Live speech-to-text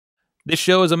This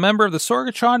show is a member of the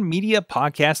Sorgatron Media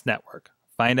Podcast Network.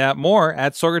 Find out more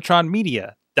at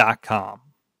sorgatronmedia.com.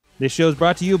 This show is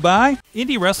brought to you by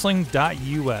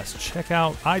IndyWrestling.us. Check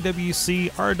out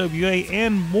IWC, RWA,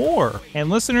 and more. And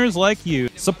listeners like you,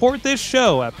 support this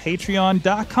show at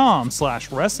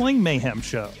patreon.com/Wrestling Mayhem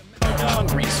Show.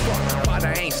 Hungry as fuck, but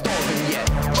I ain't starving yet.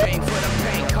 Chain for the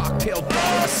pain, cocktail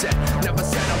dollar set. Never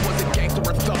said I was a gangster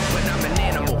or thug, but I'm an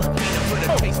animal. Peanut for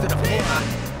the taste of the blood.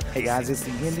 Hey guys, it's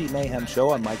the Indy Mayhem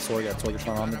Show. I'm Mike Sorg at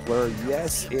Sorgatron on the Twitter.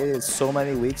 Yes, it is so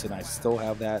many weeks, and I still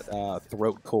have that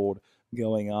throat cold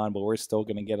going on, but we're still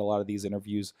going to get a lot of these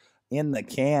interviews in the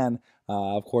can.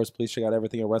 Of course, please check out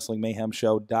everything at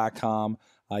WrestlingMayhemShow.com.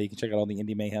 You can check out all the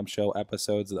Indy Mayhem Show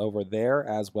episodes over there,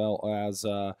 as well as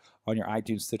on your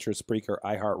iTunes, Stitcher, Spreaker,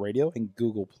 iHeartRadio, and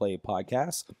Google Play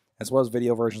podcasts, as well as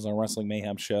video versions on Wrestling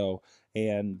Mayhem Show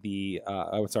and the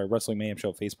Wrestling Mayhem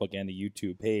Show Facebook and the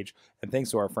YouTube page. And thanks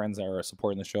to our friends that are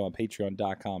supporting the show on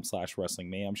patreon.com/Wrestling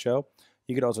Mayhem Show.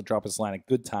 You could also drop us a line at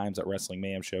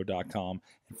goodtimes@WrestlingMayhemShow.com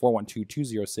and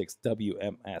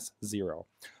 412-206-WMS0.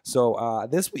 So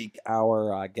this week,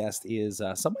 our guest is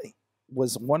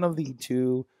was one of the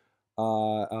two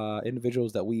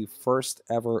individuals that we first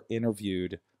ever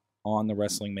interviewed on the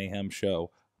Wrestling Mayhem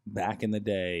Show back in the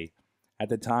day. At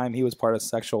the time, he was part of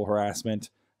Sexual Harassment.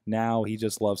 Now he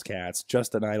just loves cats.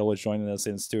 Justin Idol is joining us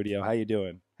in studio. How you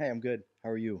doing? Hey, I'm good.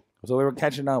 How are you? So we were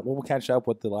catching up. We'll catch up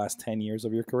with the last 10 years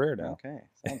of your career now. Okay,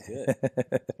 sounds good.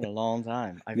 It's been a long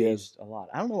time. I've aged a lot.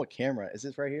 I don't know what camera. Is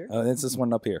this right here? It's this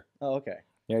one up here. Oh, okay.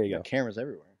 There you go. Cameras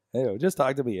everywhere. Hey, just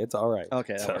talk to me. It's all right.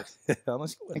 Okay, that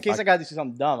works. In case I got to do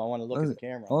something dumb, I want to look at the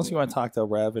camera. Unless you want to talk to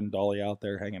Rev and Dolly out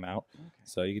there hanging out, okay.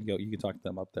 So you can go. You can talk to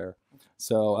them up there.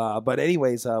 So, but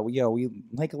anyways, we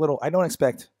like a little. I don't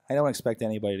expect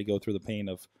anybody to go through the pain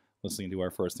of listening to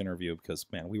our first interview because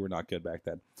man, we were not good back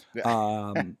then.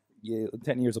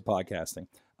 10 years of podcasting.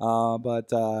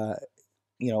 But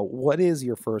what is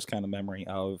your first kind of memory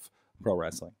of pro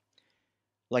wrestling?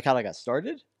 Like how I got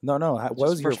started? No. What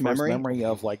was your first memory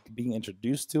of like being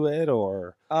introduced to it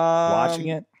or watching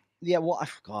it? Yeah, well,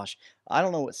 gosh, I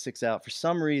don't know what sticks out. For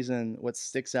some reason, what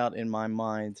sticks out in my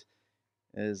mind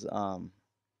is, gosh,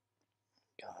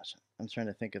 I'm trying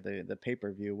to think of the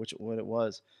pay-per-view, what it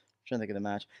was. I'm trying to think of the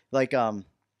match. Like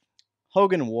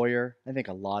Hogan Warrior, I think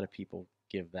a lot of people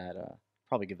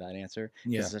probably give that answer.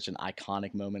 Yeah. It's such an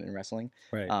iconic moment in wrestling.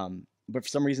 Right. But for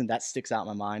some reason, that sticks out in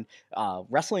my mind.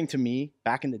 Wrestling to me,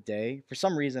 back in the day, for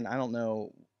some reason, I don't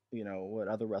know, what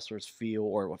other wrestlers feel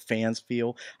or what fans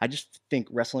feel. I just think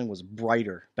wrestling was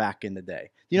brighter back in the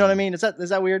day. You know what I mean? Is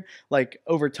that weird? Like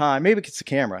over time, maybe it's the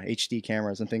camera, HD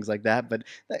cameras and things like that. But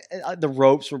the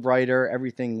ropes were brighter.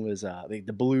 Everything was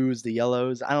the blues, the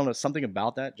yellows. I don't know. Something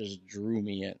about that just drew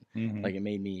me in. Mm-hmm. Like it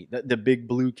made me the big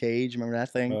blue cage. Remember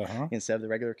that thing instead of the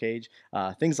regular cage?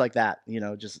 Things like that.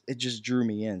 It just drew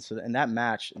me in. So in that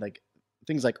match, like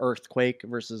things like Earthquake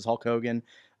versus Hulk Hogan.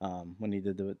 When he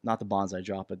did not the bonsai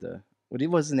drop, but what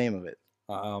was the name of it?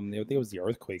 I think it was the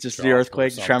Earthquake. Just the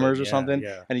Earthquake, Tremors or something.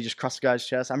 Yeah. And he just crushed the guy's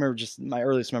chest. I remember my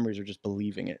earliest memories are just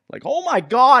believing it. Like, oh my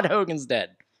God, Hogan's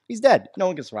dead. He's dead. No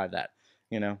one can survive that.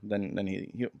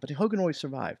 But Hogan always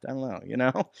survived. I don't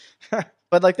know,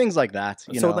 but like things like that.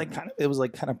 So like it was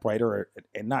like kind of brighter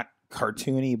and not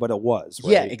cartoony, but it was,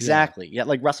 right? Yeah, exactly. Yeah,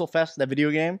 like WrestleFest, that video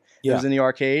game. Yeah. It was in the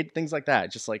arcade, things like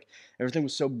that. Just like everything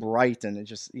was so bright and it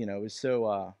just, it was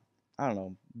so I don't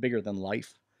know, bigger than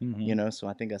life. Mm-hmm. So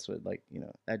I think that's what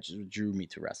that just drew me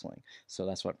to wrestling. So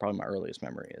that's what probably my earliest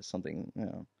memory is. Something,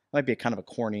 might be a kind of a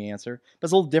corny answer, but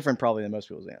it's a little different probably than most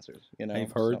people's answers.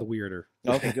 I've heard the weirder.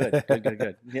 Okay, good.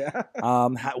 Yeah.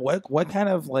 What kind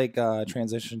of like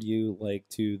transitioned you like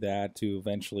to that to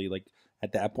eventually like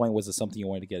at that point, was it something you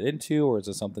wanted to get into, or is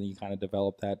it something you kind of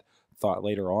developed that thought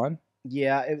later on?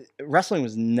 Yeah, wrestling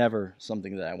was never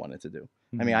something that I wanted to do.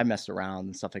 Mm-hmm. I mean, I messed around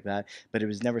and stuff like that, but it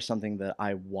was never something that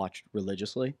I watched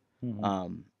religiously.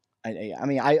 Mm-hmm.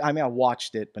 I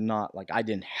watched it, but not like I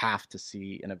didn't have to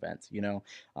see an event.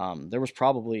 There was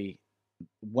probably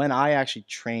when I actually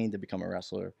trained to become a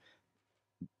wrestler.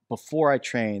 Before I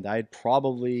trained, I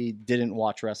probably didn't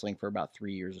watch wrestling for about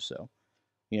 3 years or so.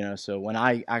 So when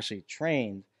I actually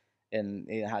trained, and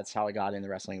that's how I got into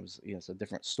wrestling, it was it's a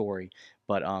different story.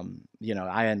 But I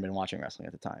hadn't been watching wrestling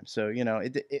at the time, so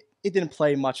it didn't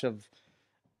play much of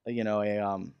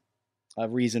a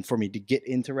reason for me to get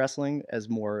into wrestling as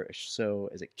more so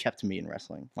as it kept me in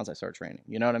wrestling once I started training.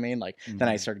 You know what I mean? Like then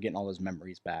I started getting all those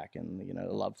memories back and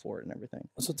the love for it and everything.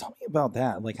 So tell me about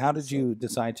that. Like how did you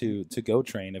decide to go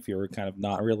train if you were kind of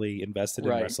not really invested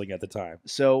in wrestling at the time?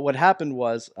 So what happened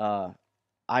was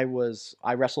I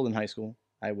wrestled in high school.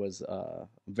 I was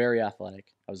very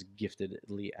athletic. I was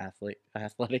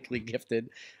athletically gifted.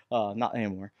 Not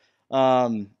anymore.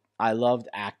 I loved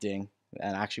acting,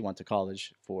 and I actually went to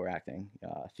college for acting,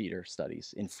 theater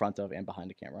studies in front of and behind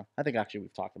the camera. I think actually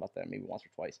we've talked about that maybe once or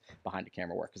twice, behind the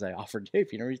camera work, because I offered, hey,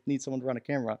 if you need someone to run a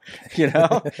camera, you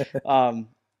know.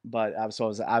 But I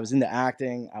was into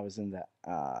acting. I was into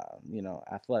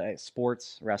athletic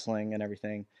sports, wrestling, and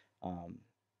everything. I'm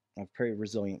a pretty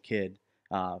resilient kid.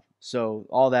 So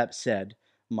all that said,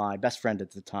 my best friend at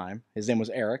the time, his name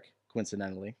was Eric,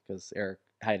 coincidentally, because I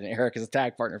had an Eric as a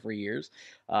tag partner for years,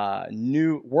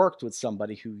 worked with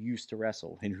somebody who used to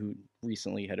wrestle and who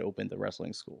recently had opened a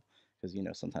wrestling school, because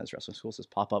sometimes wrestling schools just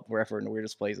pop up wherever in the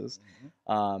weirdest places.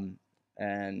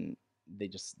 And they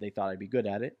thought I'd be good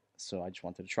at it, so I just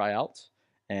wanted to try out.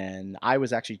 And I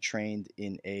was actually trained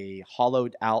in a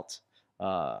hollowed out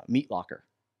meat locker,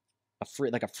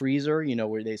 like a freezer,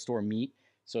 where they store meat.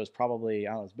 So it's probably,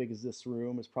 I don't know, as big as this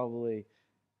room. It's probably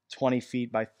 20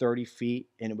 feet by 30 feet,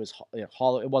 and it was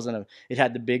hollow. It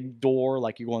had the big door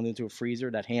like you're going into a freezer,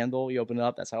 that handle, you open it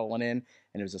up, that's how it went in,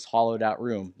 and it was this hollowed out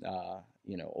room,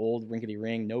 old rinkety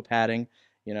ring, no padding,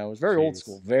 it was very old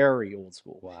school, very old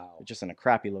school. Wow. Just in a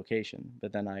crappy location.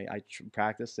 But then I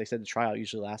practiced. They said the tryout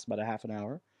usually lasts about a half an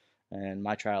hour, and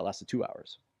my tryout lasted 2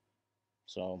 hours.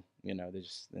 So,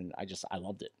 I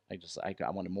loved it.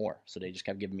 I wanted more. So they just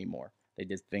kept giving me more. They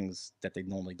did things that they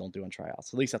normally don't do in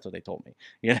tryouts. At least that's what they told me,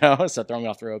 so throwing me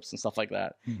off the ropes and stuff like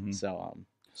that. Mm-hmm. So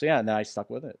yeah, and then I stuck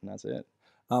with it, and that's it.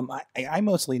 I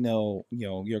mostly know,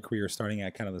 your career starting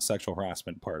at kind of the sexual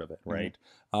harassment part of it, right?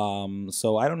 Mm-hmm.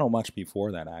 So I don't know much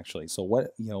before that, actually. So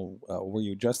what, were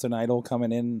you just an idol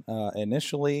coming in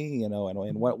initially, and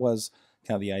what was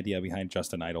kind of the idea behind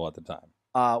Just an Idol at the time?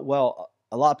 Well,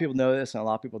 a lot of people know this, and a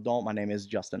lot of people don't. My name is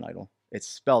Justin Idol. It's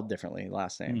spelled differently,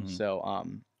 last name. Mm-hmm. So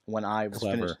when I was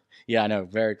finished, yeah, I know,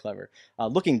 very clever.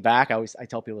 Looking back, I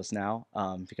tell people this now,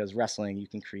 because wrestling, you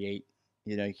can create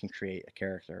a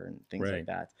character and things like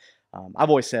that. I've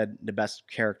always said the best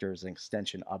character is an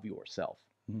extension of yourself.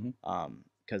 Mm-hmm.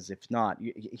 Because if not,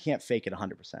 you can't fake it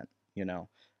 100%.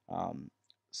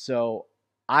 So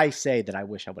I say that I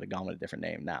wish I would have gone with a different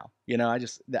name now. I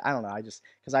don't know.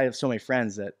 Because I have so many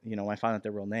friends that, when I find out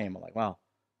their real name, I'm like, wow,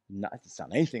 it doesn't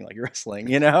sound anything like wrestling,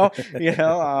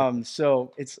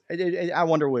 So I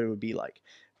wonder what it would be like.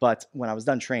 But when I was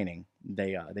done training,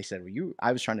 they said,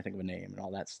 I was trying to think of a name and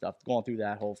all that stuff, going through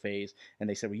that whole phase. And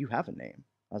they said, well, you have a name.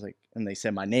 I was like, and they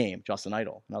said my name, Justin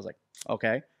Idol. And I was like,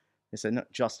 okay. They said, no,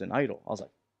 Justin Idol. I was like,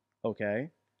 okay.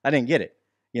 I didn't get it,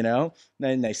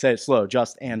 Then they said it slow,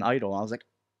 Just an Idol. I was like,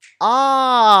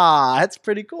 that's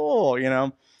pretty cool,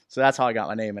 So that's how I got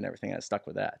my name and everything. And I stuck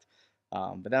with that.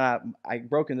 But then I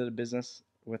broke into the business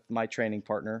with my training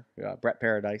partner, Brett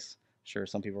Paradise. Sure,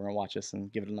 some people are gonna watch this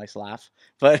and give it a nice laugh,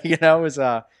 but it was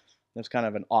kind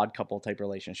of an odd couple type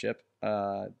relationship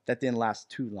that didn't last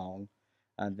too long.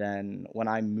 And then when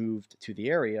I moved to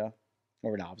the area,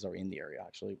 or no, I was already in the area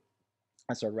actually.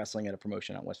 I started wrestling at a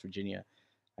promotion out in West Virginia.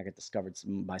 I got discovered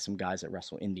by some guys that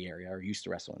wrestle in the area or used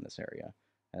to wrestle in this area,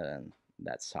 and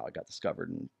that's how I got discovered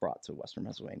and brought to Western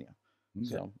Pennsylvania. Okay.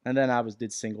 So, and then I did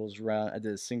a singles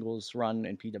run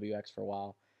in PWX for a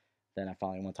while. Then I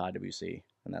finally went to IWC,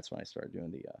 and that's when I started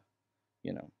doing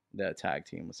the tag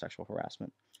team with Sexual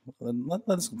Harassment.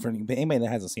 Let's, for anybody that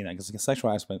hasn't seen that, because Sexual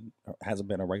Harassment hasn't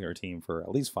been a regular team for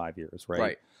at least 5 years,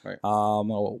 right? Right.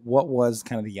 What was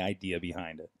kind of the idea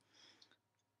behind it?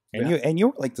 And you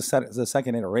were like the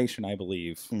second iteration, I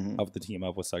believe, mm-hmm. of the team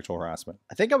up with Sexual Harassment.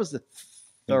 I think I was the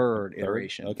third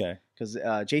iteration. Okay. Because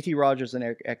JT Rogers and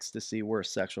Eric Xtasy were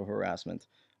Sexual Harassment,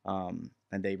 and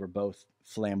they were both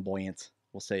flamboyant.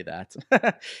 We'll say that.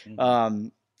 Mm-hmm.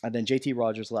 And then JT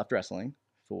Rogers left wrestling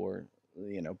for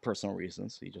personal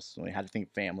reasons. He had to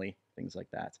think family, things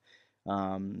like that.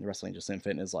 Wrestling just didn't fit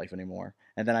in his life anymore.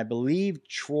 And then I believe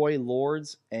Troy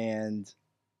Lords and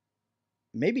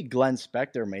maybe Glenn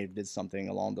Spector did something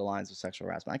along the lines of Sexual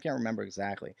Harassment. I can't remember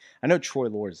exactly. I know Troy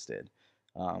Lords did.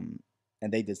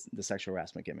 And they did the Sexual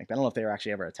Harassment gimmick. I don't know if they were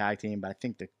actually ever a tag team, but I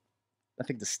think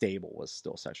the stable was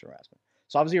still Sexual Harassment.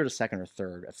 So I was either the second or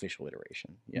third official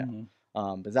iteration. Yeah.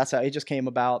 Mm-hmm. But that's how it just came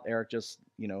about. Eric just,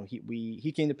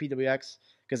 he came to PWX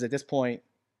because at this point,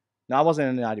 no, I wasn't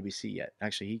in the IWC yet.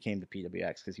 Actually, he came to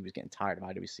PWX because he was getting tired of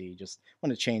IWC. He just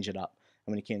wanted to change it up.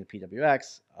 And when he came to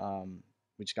PWX,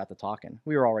 we just got to talking.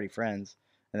 We were already friends.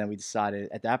 And then we decided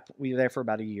we were there for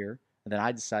about a year. And then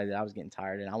I decided I was getting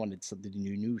tired and I wanted to do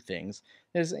new things.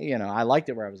 I liked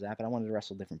it where I was at, but I wanted to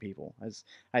wrestle different people.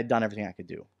 I had done everything I could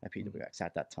do at PWX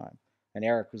at that time. and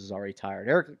Eric was already tired.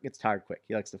 Eric gets tired quick.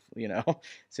 He likes to,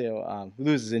 so he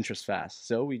loses interest fast.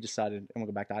 So we decided, I'm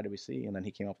gonna go back to IWC, and then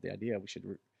he came up with the idea we should,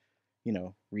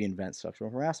 reinvent sexual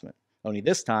harassment. Only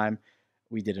this time,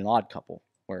 we did an odd couple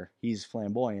where he's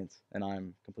flamboyant and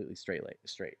I'm completely straight.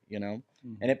 And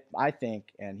I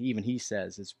think, and he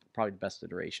says it's probably the best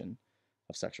iteration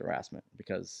of sexual harassment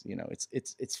because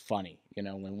it's funny,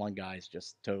 when one guy's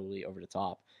just totally over the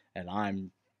top and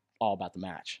I'm all about the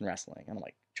match and wrestling. And I'm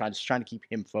like trying to keep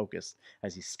him focused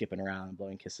as he's skipping around and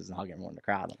blowing kisses and hugging everyone in the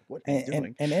crowd. I'm like, what are you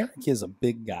doing? And Eric is a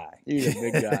big guy. He's a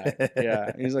big guy.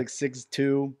 Yeah, he's like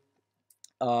 6'2",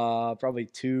 probably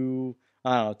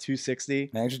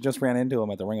 260. I actually just ran into him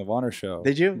at the Ring of Honor show.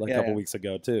 Did you? Like a couple weeks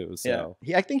ago too. So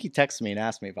I think he texted me and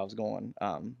asked me if I was going.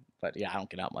 But yeah, I don't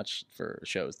get out much for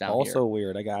shows down here. Also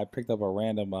weird. I picked up a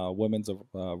random women's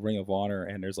Ring of Honor,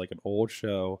 and there's like an old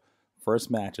show.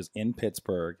 First match is in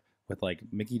Pittsburgh with like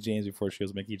Mickey James before she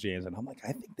was Mickey James, and I'm like,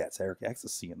 I think that's Eric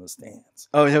Xtasy in the stands.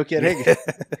 Oh, no kidding!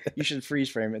 You should freeze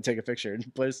frame it and take a picture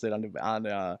and post it on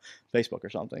Facebook or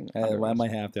something. I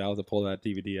might have to. I'll have to pull that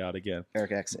DVD out again.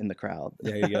 Eric X in the crowd.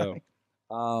 There you go.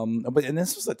 And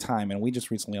this was a time, and we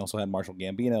just recently also had Marshall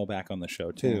Gambino back on the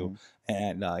show too,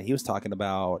 and he was talking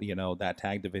about that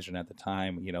tag division at the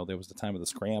time. There was the time of the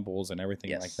scrambles and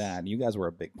everything like that, and you guys were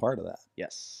a big part of that.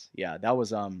 Yes, yeah, that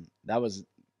was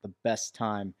the best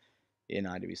time in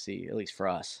IWC, at least for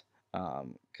us,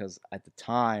 because at the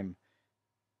time,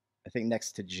 I think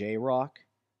next to J-Rock,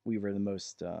 we were the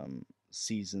most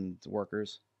seasoned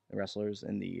workers. Wrestlers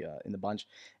in the bunch,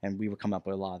 and we would come up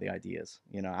with a lot of the ideas.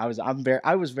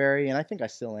 I was very, and I think I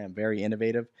still am very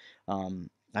innovative.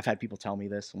 I've had people tell me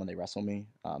this when they wrestle me,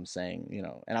 saying,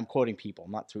 and I'm quoting people,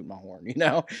 I'm not tooting my horn.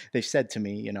 They've said to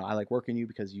me, I like working you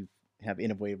because you have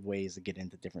innovative ways to get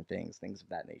into different things of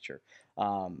that nature.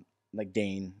 Like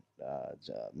Dane,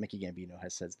 Mickey Gambino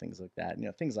has said things like that,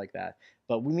 things like that.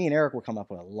 But me and Eric were coming up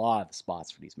with a lot of the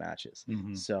spots for these matches.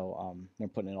 So when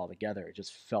putting it all together, it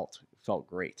just felt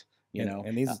great,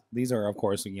 And these are, of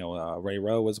course, Ray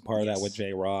Rowe was a part of that with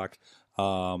J-Rock.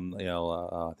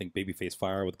 I think Babyface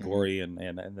Fire with Glory and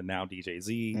the now DJ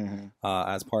Z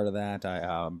as part of that.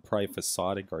 Probably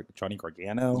Facade Johnny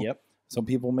Gargano. Yep. Some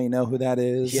people may know who that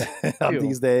is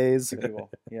these days.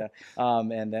 Yeah.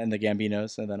 And then the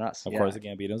Gambinos and then us. Of course, the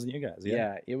Gambinos and you guys.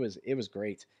 Yeah, it was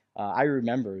great. I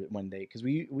remember when because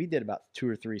we did about 2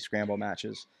 or 3 scramble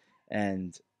matches,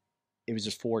 and it was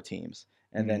just 4 teams.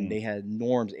 And then they had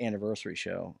Norm's anniversary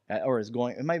show,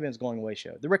 it might have been his going away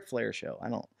show, the Ric Flair show. I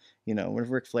don't, when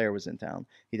Ric Flair was in town,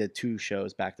 he did 2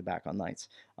 shows back to back on nights.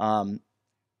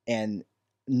 And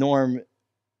Norm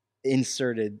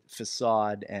inserted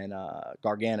Facade and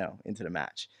Gargano into the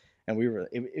match, and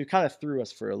it kind of threw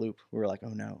us for a loop. We were like,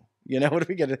 oh no, what are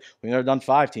we gonna? We've never done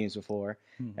 5 teams before,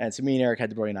 and so me and Eric had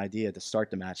to bring an idea to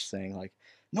start the match, saying like,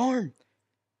 Norm,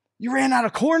 you ran out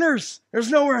of corners.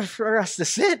 There's nowhere for us to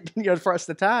sit, for us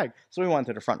to tag. So we went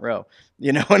to the front row,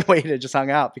 and waited, just hung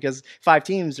out because 5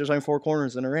 teams, there's only 4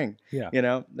 corners in a ring.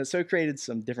 Yeah, so it created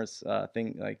some different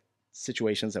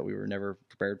situations that we were never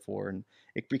prepared for, and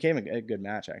it became a good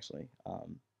match actually.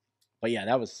 But yeah,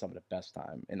 that was some of the best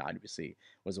time in IWC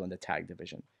was when the tag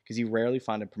division, because you rarely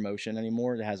find a promotion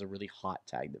anymore that has a really hot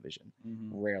tag division.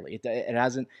 Rarely, there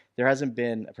hasn't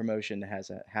been a promotion that has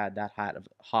had that hot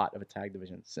of a tag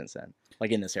division since then,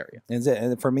 like in this area.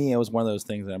 And for me, it was one of those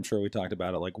things that I'm sure we talked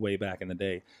about it like way back in the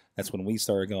day. That's when we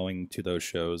started going to those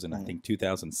shows in I think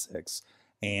 2006,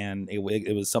 and it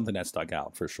was something that stuck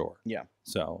out for sure. Yeah.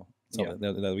 So.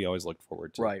 That we always looked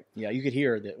forward to. Right. Yeah, you could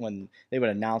hear that when they would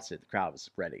announce it, the crowd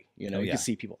was ready. You could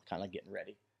see people kind of getting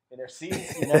ready in their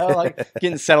seats, like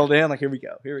getting settled in, like here we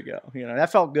go.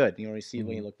 That felt good. When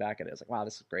you look back at it, it's like, wow,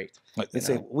 this is great.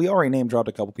 We already name dropped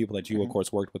a couple people that you, of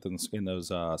course, worked with in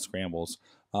those scrambles.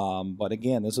 But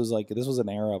again, this was an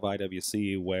era of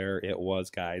IWC where it was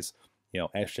guys.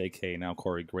 SJK, now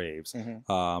Corey Graves,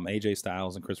 AJ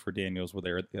Styles and Christopher Daniels were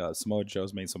there. Samoa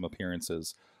Joe's made some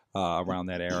appearances. Around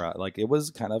that era, like it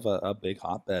was kind of a big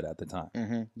hotbed at the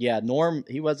time. Yeah, Norm,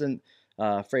 he wasn't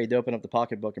afraid to open up the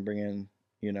pocketbook and bring in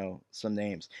some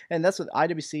names, and that's what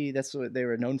IWC, that's what they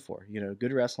were known for.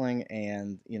 Good wrestling,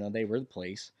 and they were the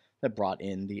place that brought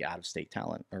in the out-of-state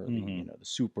talent, or the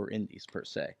super indies per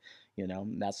se.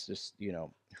 That's just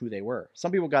who they were.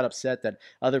 Some people got upset that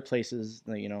other places,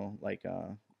 like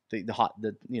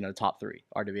the top 3,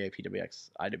 RWA,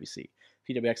 PWX, IWC.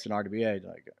 PWX and RWA,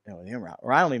 like, they were out.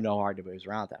 Or I don't even know how RWA was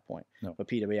around at that point. No. But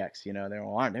PWX, they're,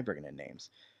 aren't they bringing in names?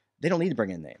 They don't need to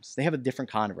bring in names. They have a different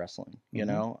kind of wrestling,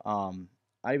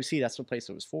 IWC, that's the place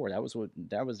it was for. That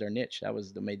was their niche.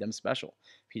 That made them special.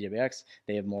 PWX,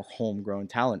 they have more homegrown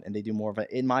talent, and they do more of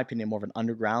in my opinion, more of an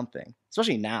underground thing.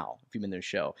 Especially now, if you've been to a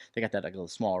show, they got that like little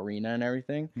small arena and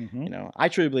everything. Mm-hmm. You know, I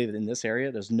truly believe that in this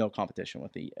area, there's no competition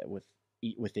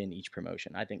within each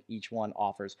promotion. I think each one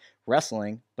offers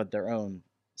wrestling, but their own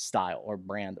style or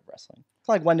brand of wrestling. It's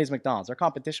like Wendy's, McDonald's. They're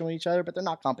competition with each other, but they're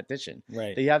not competition.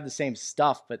 Right. They have the same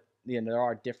stuff, but there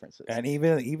are differences. And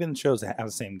even shows that have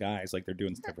the same guys, like they're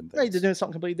doing different things. Right, they're doing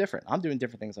something completely different. I'm doing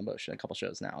different things on a couple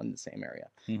shows now in the same area.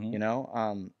 Mm-hmm. You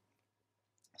know,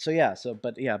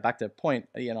 but back to the point.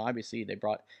 You know, IWC they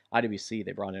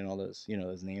brought in all those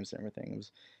those names and everything.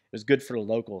 It was good for the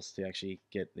locals to actually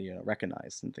get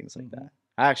recognized and things like Mm-hmm. that.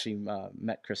 I actually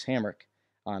met Chris Hamrick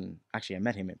I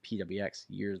met him at PWX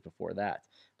years before that,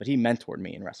 but he mentored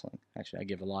me in wrestling. Actually, I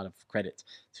give a lot of credit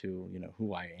to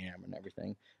who I am and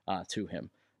everything to him.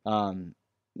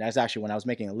 That's actually when I was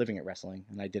making a living at wrestling,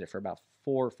 and I did it for about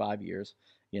 4 or 5 years.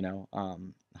 I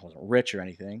wasn't rich or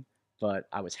anything, but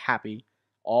I was happy.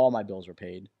 All my bills were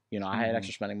paid. I had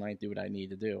extra spending money to do what I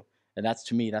needed to do, and that's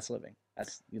to me, that's living.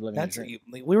 That's you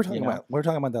living. We were talking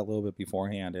about that a little bit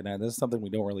beforehand, and this is something we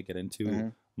don't really get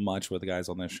into much with the guys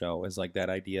on this show. Is like that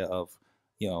idea of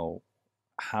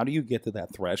how do you get to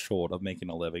that threshold of making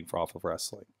a living off of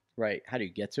wrestling? Right. How do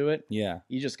you get to it? Yeah.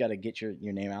 You just got to get your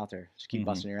name out there. Just keep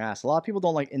busting your ass. A lot of people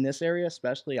don't like, in this area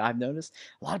especially, I've noticed,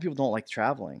 a lot of people don't like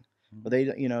traveling. But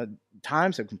they,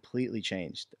 times have completely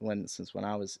changed since when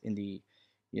I was in the,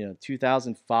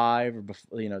 2005 or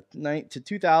before, to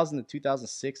 2000 to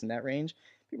 2006 in that range.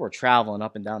 People were traveling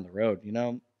up and down the road,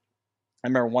 I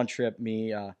remember one trip,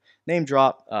 name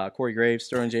drop, Corey Graves,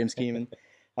 Sterling James Keeman.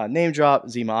 Name drop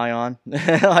Zima Ion,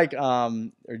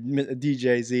 or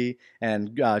DJ Z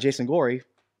and Jason Gorey.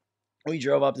 We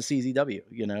drove up to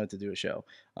CZW, to do a show.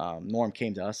 Norm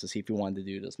came to us to see if we wanted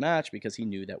to do this match because he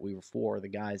knew that we were for the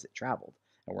guys that traveled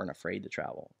and weren't afraid to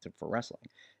travel for wrestling.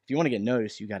 If you want to get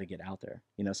noticed, you got to get out there.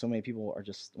 So many people are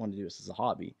just want to do this as a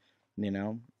hobby.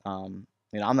 I'm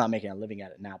not making a living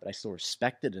at it now, but I still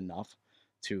respect it enough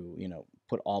to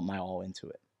put my all into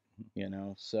it.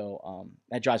 So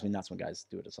that drives me nuts when guys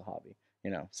do it as a hobby.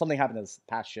 Something happened this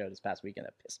past weekend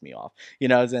that pissed me off.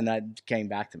 And that came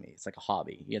back to me. It's like a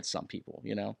hobby. It's some people.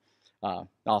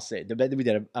 I'll say we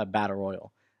did a battle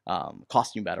royal,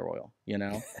 costume battle royal.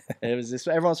 It was this.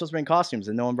 Everyone's supposed to bring costumes,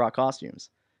 and no one brought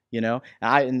costumes.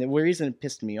 And the reason it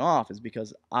pissed me off is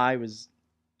because I'm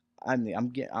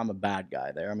a bad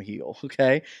guy there. I'm a heel,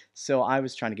 okay? So I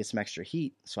was trying to get some extra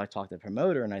heat. So I talked to the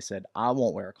promoter and I said, I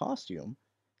won't wear a costume.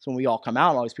 So when we all come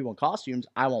out, all these people in costumes,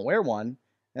 I won't wear one.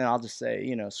 And I'll just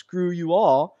say, screw you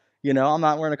all. I'm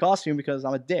not wearing a costume because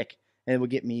I'm a dick. And it would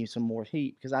get me some more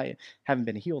heat because I haven't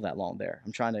been a heel that long there.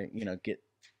 I'm trying to, get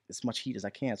as much heat as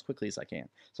I can, as quickly as I can.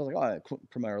 So I was like, oh, the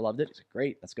promoter loved it. He's like,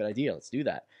 great, that's a good idea. Let's do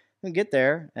that. We get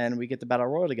there and we get the battle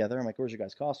royal together. I'm like, where's your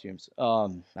guys' costumes? I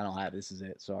don't have it. This is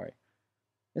it. Sorry.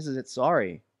 This is it.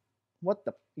 Sorry. What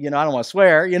the? I don't want to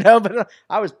swear, but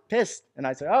I was pissed. And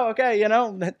I said, oh, okay,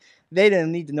 they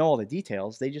didn't need to know all the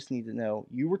details. They just need to know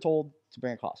you were told to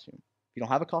bring a costume. If you don't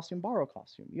have a costume, borrow a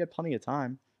costume. You had plenty of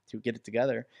time to get it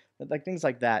together. But like things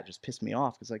like that just pissed me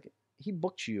off because like he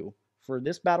booked you for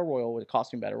this battle royal with a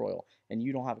costume battle royal and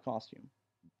you don't have a costume.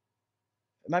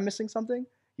 Am I missing something?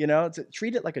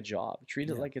 Treat it like a job. Treat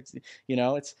it like it's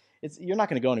you're not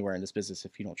going to go anywhere in this business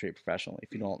if you don't treat it professionally,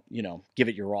 if you don't, give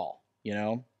it your all,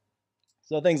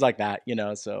 So things like that,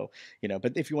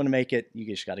 but if you want to make it, you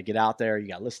just got to get out there. You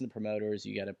got to listen to promoters.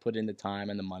 You got to put in the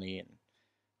time and the money and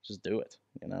just do it,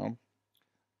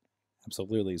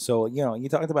 Absolutely. So, you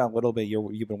talked about a little bit,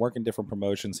 you've been working different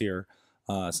promotions here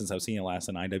since I've seen you last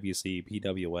in IWC,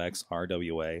 PWX,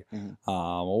 RWA.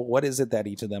 What is it that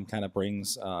each of them kind of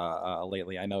brings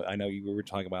lately? I know you were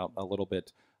talking about a little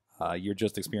bit. You're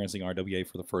just experiencing RWA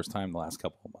for the first time in the last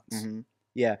couple of months.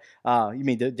 Yeah. You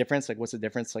mean the difference? Like, what's the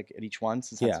difference? Like at each one?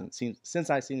 Since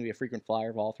I seem to be a frequent flyer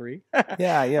of all three.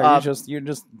 Yeah. You're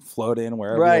just float in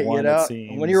wherever right, you want. It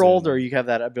seems, when you're older, you have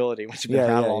that ability. Once you've been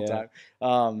around a long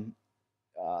time.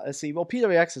 Let's see. Well,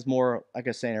 PWX is more, like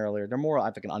I was saying earlier, they're more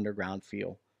like an underground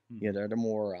feel. They're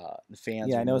more the fans.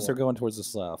 Yeah, I noticed they're going towards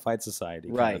this Fight Society.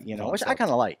 Right, which I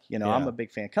kind of like. I'm a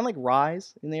big fan. Kind of like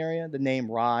Rise in the area, the name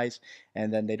Rise,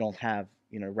 and then they don't have,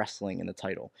 wrestling in the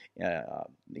title.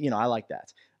 I like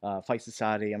that. Fight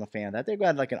Society, I'm a fan of that. They've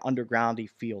got like an undergroundy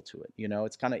feel to it.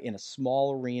 It's kind of in a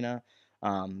small arena.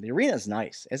 The arena is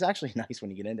nice. It's actually nice when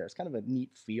you get in there. It's kind of a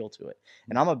neat feel to it.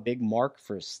 And I'm a big mark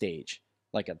for a stage,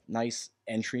 like a nice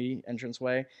entrance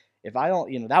way. If I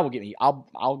don't, that will get me.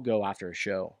 I'll go after a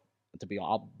show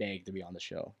I'll beg to be on the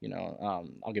show.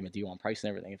 I'll give them a deal on price and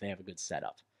everything if they have a good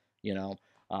setup.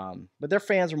 But their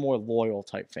fans are more loyal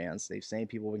type fans. They've seen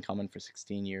people have been coming for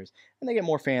 16 years, and they get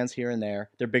more fans here and there.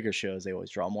 They're bigger shows. They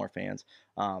always draw more fans.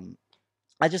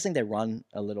 I just think they run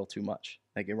a little too much.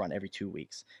 Like they run every 2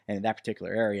 weeks, and in that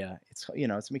particular area, it's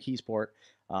it's McKeesport.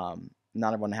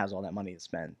 Not everyone has all that money to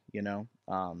spend,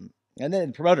 and then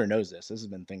the promoter knows this. This has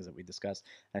been things that we discussed.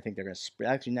 I think they're going to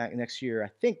actually next year. I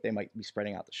think they might be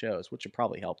spreading out the shows, which would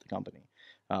probably help the company.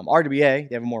 RWA,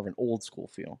 they have more of an old school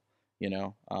feel. You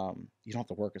don't have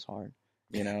to work as hard.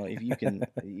 If you can,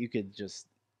 you could just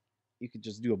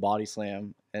do a body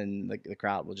slam and the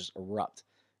crowd will just erupt.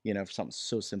 For something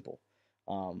so simple.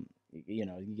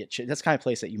 You get that's the kind of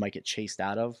place that you might get chased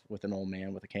out of with an old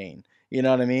man with a cane. You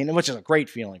know what I mean? Which is a great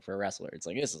feeling for a wrestler. It's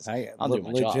like I'm doing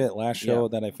my job. Legit, last show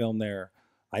that I filmed there,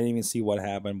 I didn't even see what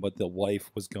happened, but the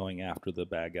wife was going after the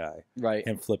bad guy, right,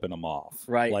 and flipping him off,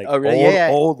 right? Like really?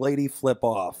 old lady flip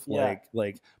off, yeah.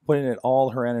 like putting it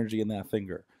all her energy in that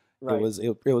finger. Right.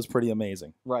 It was pretty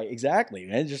amazing. Right, exactly,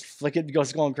 man. Just flick it,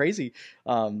 goes going crazy.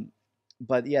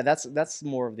 But yeah, that's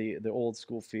more of the old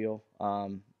school feel.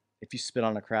 If you spit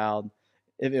on a crowd.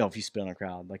 If you spit on a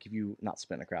crowd, like if you not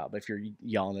spit on a crowd, but if you're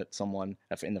yelling at someone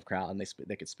in the crowd and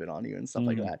they could spit on you and stuff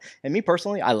like that. And me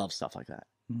personally, I love stuff like that.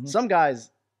 Some guys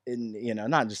in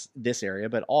not just this area,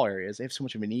 but all areas, they have so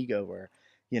much of an ego where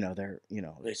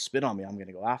they spit on me, I'm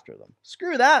gonna go after them.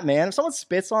 Screw that, man. If someone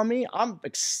spits on me, I'm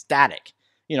ecstatic.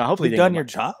 Hopefully you've done your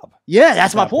job. Yeah,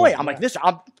 that's my point. I'm like this.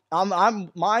 I'm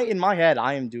in my head,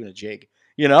 I am doing a jig.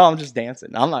 I'm just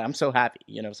dancing. I'm so happy.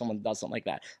 If someone does something like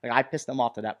that, like I pissed them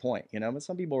off to that point. But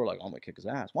some people are like, "Oh, I'm gonna kick his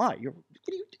ass." Why? You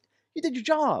did your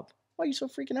job. Why are you so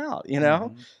freaking out?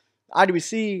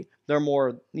 IWC, they're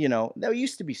more. They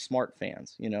used to be smart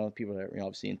fans. People that are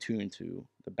obviously in tune to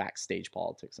the backstage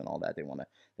politics and all that. They want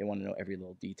to know every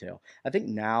little detail. I think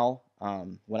now,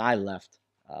 when I left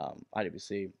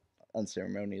IWC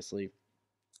unceremoniously,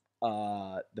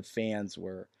 the fans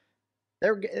were.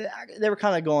 They were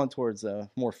kind of going towards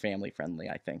more family friendly,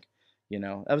 I think. It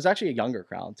was actually a younger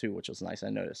crowd too, which was nice. I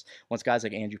noticed once guys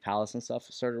like Andrew Palace and stuff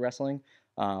started wrestling.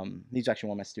 He's actually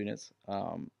one of my students.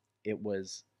 It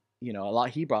was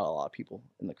he brought a lot of people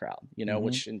in the crowd.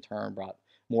 Which in turn brought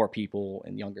more people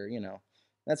and younger.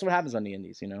 That's what happens on the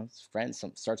indies. It's friends.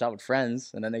 Starts out with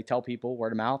friends, and then they tell people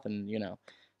word of mouth, and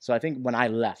So I think when I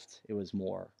left, it was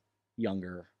more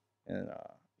younger and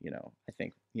I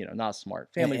think not as smart,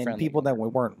 family friendly, people that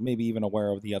weren't maybe even aware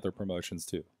of the other promotions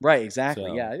too. Right, exactly.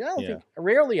 So, yeah, I don't think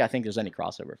rarely. I think there's any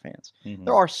crossover fans.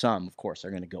 There are some, of course,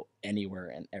 they're going to go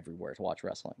anywhere and everywhere to watch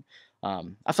wrestling.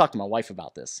 I've talked to my wife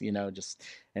about this,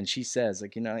 and she says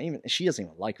like even she doesn't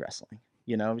even like wrestling.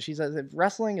 She says if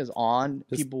wrestling is on,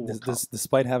 people will come.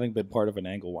 Despite having been part of an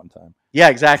angle one time. Yeah,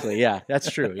 exactly. Yeah,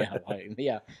 that's true. Yeah,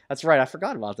 yeah, that's right. I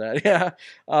forgot about that. Yeah,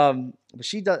 but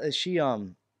she does.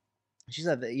 She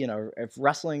said that if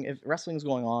wrestling is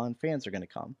going on, fans are going to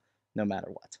come no matter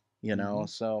what.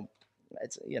 So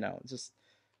it's just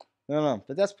I don't know,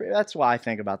 but that's why I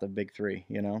think about the big three.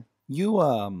 You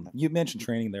mentioned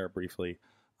training there briefly,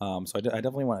 so I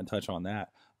definitely want to touch on that.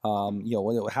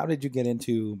 How did you get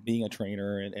into being a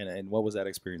trainer, and what was that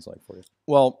experience like for you?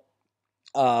 Well,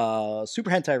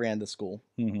 Super Hentai ran the school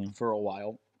for a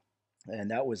while.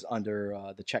 And that was under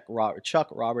the Chuck Roberts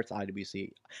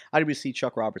IWC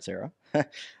Chuck Roberts era.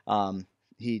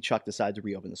 Chuck decided to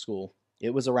reopen the school.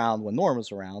 It was around when Norm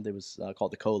was around. It was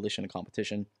called the Coalition of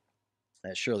Competition.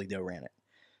 Shirley Doe ran it.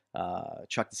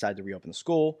 Chuck decided to reopen the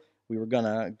school. We were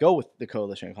gonna go with the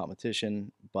Coalition of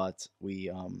Competition, but we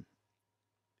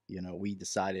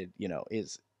decided,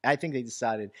 I think they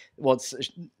decided. Well,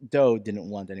 Doe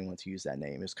didn't want anyone to use that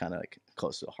name. It was kind of like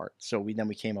close to the heart. So we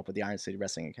came up with the Iron City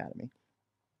Wrestling Academy.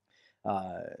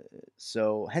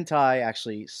 So Hentai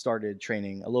actually started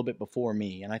training a little bit before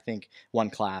me, and I think one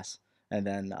class. And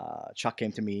then Chuck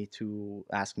came to me to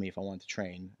ask me if I wanted to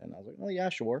train, and I was like, "Oh yeah,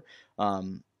 sure."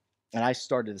 And I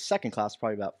started the second class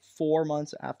probably about 4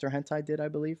 months after Hentai did, I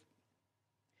believe.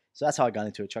 So that's how I got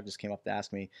into it. Chuck just came up to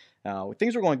ask me.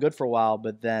 Things were going good for a while,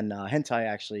 but then Hentai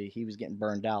actually, he was getting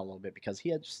burned out a little bit because he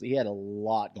had a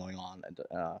lot going on. And,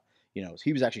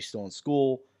 he was actually still in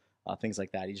school, things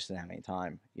like that. He just didn't have any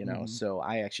time, So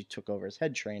I actually took over as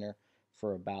head trainer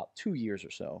for about 2 years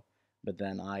or so. But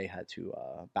then I had to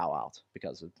bow out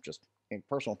because of just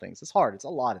personal things. It's hard. It's a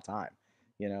lot of time,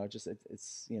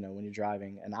 it's when you're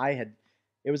driving. And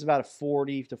it was about a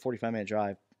 40 to 45-minute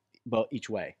drive, but each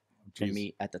way. For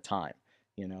me at the time,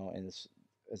 and as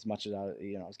much as I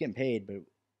was getting paid, but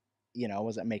I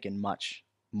wasn't making much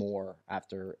more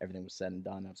after everything was said and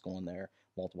done. I was going there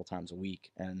multiple times a week,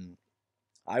 and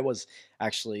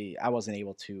I wasn't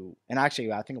able to, and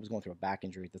actually I think I was going through a back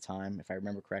injury at the time, if I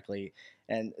remember correctly.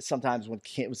 And sometimes when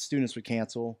students would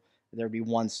cancel, there'd be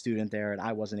one student there, and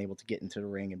I wasn't able to get into the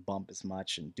ring and bump as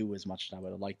much and do as much as I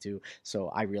would have liked to. So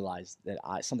I realized that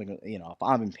if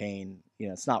I'm in pain,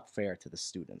 it's not fair to the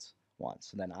students once.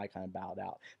 So then I kind of bowed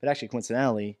out. But actually,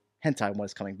 coincidentally, hentai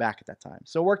was coming back at that time.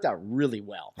 So it worked out really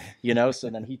well,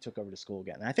 so then he took over the school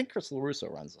again. And I think Chris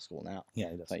LaRusso runs the school now. Yeah,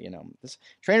 he does. But, this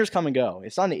trainers come and go.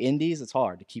 It's on the indies. It's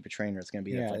hard to keep a trainer that's going to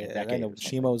be there for like a decade. I know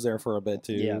Shimo's there for a bit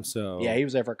too. Yeah. So yeah, he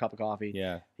was there for a cup of coffee.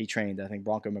 Yeah. He trained, I think,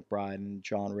 Bronco McBride and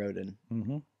John Roden.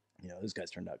 Mm-hmm. Those guys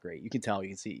turned out great. You can tell,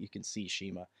 you can see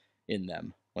Shima in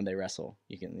them when they wrestle.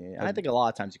 I think a lot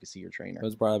of times you can see your trainer. It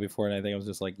was brought up before, and I think I was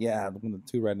just like, yeah, when the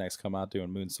two rednecks come out doing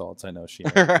moonsaults, I know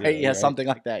Shima. Right? Yeah, something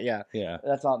like that. Yeah. Yeah.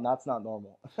 That's not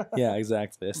normal. Yeah,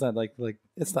 exactly. It's not like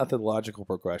it's not the logical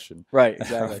progression. Right.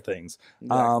 Exactly. Of things.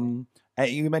 Exactly.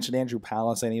 You mentioned Andrew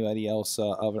Palace. Anybody else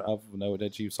of note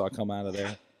that you saw come out of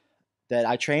there? That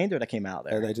I trained or that came out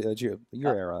there?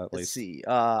 Your era, at least. Let's see.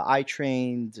 I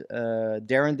trained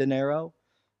Darren De Niro,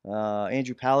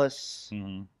 Andrew Palace,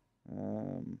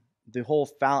 the whole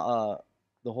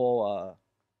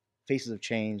Faces of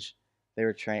Change. They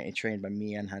were trained by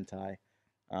me and Hentai.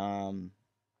 I'm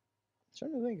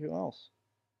trying to think who else.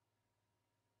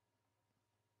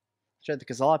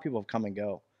 Because a lot of people have come and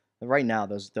go. And right now,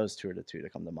 those two are the two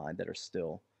that come to mind that are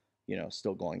still,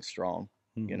 still going strong.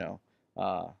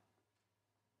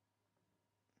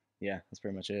 Yeah, that's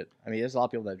pretty much it. I mean, there's a lot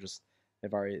of people that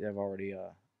they've already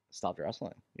stopped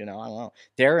wrestling. I don't know.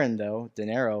 Darren though, De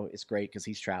Niro is great because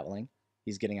he's traveling.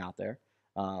 He's getting out there.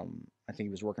 I think he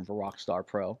was working for Rockstar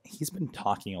Pro. He's been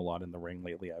talking a lot in the ring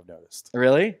lately, I've noticed.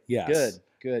 Really? Yes.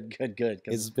 Good.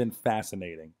 It's been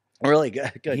fascinating. Really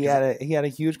good. He had a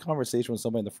huge conversation with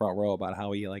somebody in the front row about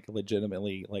how he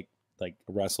legitimately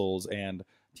wrestles and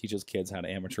teaches kids how to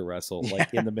amateur wrestle,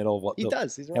 in the middle of what he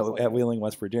does. He's at Wheeling,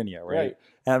 West Virginia, right?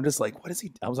 And I'm just like, what is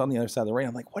he? I was on the other side of the ring.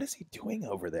 I'm like, what is he doing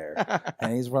over there?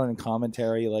 And he's running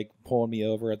commentary, pulling me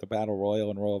over at the Battle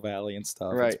Royal in Royal Valley and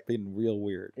stuff. Right. It's been real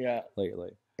weird,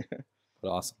 lately. But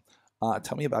awesome.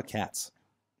 Tell me about Cats.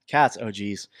 Cats, oh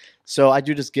geez. So I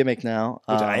do this gimmick now,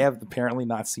 which I have apparently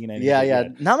not seen any. Yeah.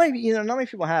 Yet. Not many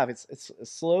people have. It's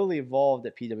slowly evolved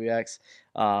at PWX,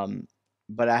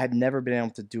 but I had never been able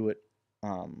to do it.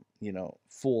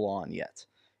 Full on yet.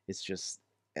 It's just,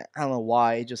 I don't know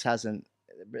why. It just hasn't,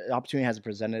 the opportunity hasn't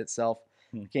presented itself.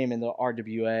 Came into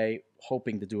RWA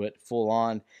hoping to do it full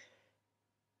on,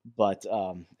 but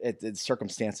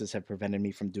circumstances have prevented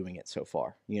me from doing it so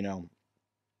far,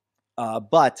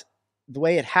 But the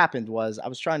way it happened was I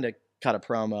was trying to cut a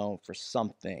promo for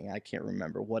something. I can't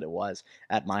remember what it was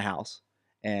at my house.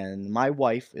 And my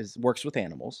wife works with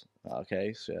animals,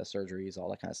 okay, so surgeries, all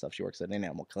that kind of stuff. She works at an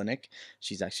animal clinic.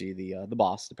 She's actually the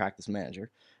boss, the practice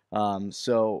manager.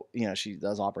 So she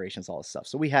does operations, all this stuff.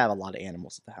 So we have a lot of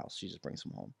animals at the house. She just brings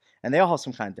them home, and they all have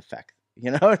some kind of defect.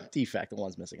 Defect. The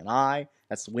one's missing an eye.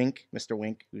 That's Wink, Mr.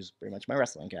 Wink, who's pretty much my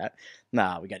wrestling cat.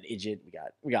 Nah, we got Idjit.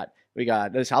 We got.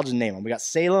 I'll just name them. We got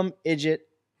Salem, Idjit,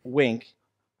 Wink,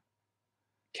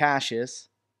 Cassius,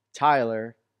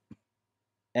 Tyler,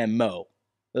 and Mo.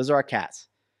 Those are our cats.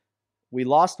 We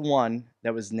lost one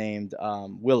that was named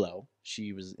Willow.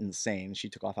 She was insane. She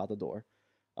took off out the door.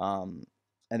 And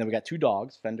then we got two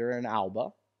dogs, Fender and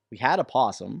Alba. We had a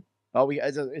possum.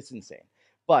 It's insane.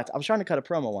 But I was trying to cut a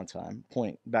promo one time,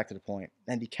 back to the point,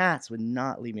 and the cats would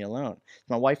not leave me alone.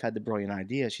 My wife had the brilliant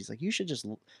idea. She's like, you should just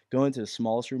go into the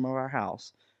smallest room of our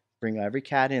house, bring every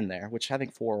cat in there, which I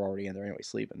think 4 are already in there anyway,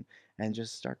 sleeping, and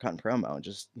just start cutting promo and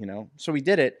just, So we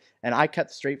did it, and I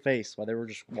kept a straight face while they were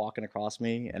just walking across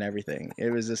me and everything.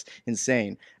 It was just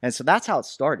insane. And so that's how it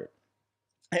started.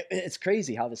 It's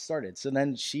crazy how this started. So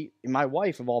then my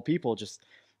wife of all people, just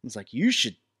was like, you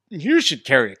should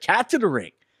carry a cat to the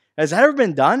ring. Has that ever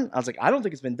been done? I was like, I don't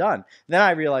think it's been done. Then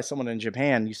I realized someone in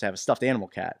Japan used to have a stuffed animal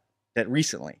cat that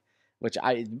recently.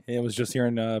 It was just here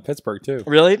in Pittsburgh too.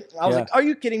 Really? I was like, are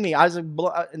you kidding me? I was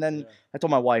like, and then I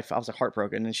told my wife, I was like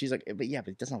heartbroken, and she's like, but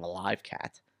it doesn't have a live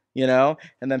cat, And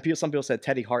then some people said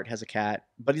Teddy Hart has a cat,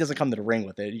 but he doesn't come to the ring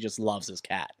with it. He just loves his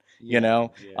cat, Yeah.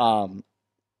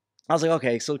 I was like,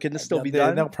 okay, so can this still be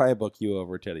done? They'll probably book you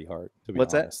over Teddy Hart. To be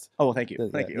What's honest. That? Oh, well, thank you.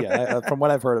 Thank you. Yeah, from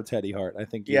what I've heard of Teddy Hart, I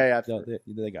think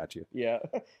they got you. Yeah,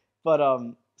 but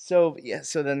so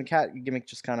then the cat gimmick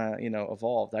just kind of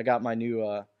evolved. I got my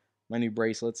new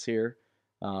bracelets here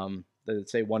that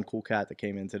say one cool cat that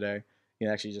came in today. It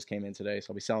actually just came in today,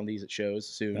 so I'll be selling these at shows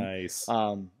soon. Nice.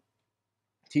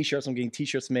 T-shirts. I'm getting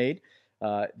T-shirts made.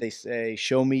 They say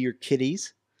 "Show me your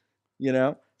kitties,"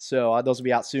 So those will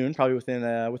be out soon, probably within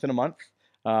a month.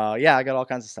 Yeah, I got all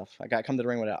kinds of stuff. I got come to the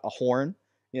ring with a horn.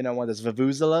 You know, one of those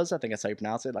vuvuzelas. I think that's how you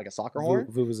pronounce it, like a soccer horn.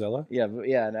 Vuvuzela. Yeah,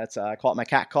 yeah. And that's I call it my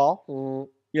cat call.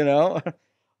 You know,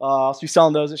 I'll be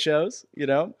selling those at shows. You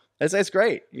know, it's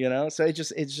great. You know, so it's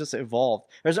just evolved.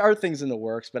 There's other things in the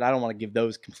works, but I don't want to give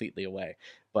those completely away.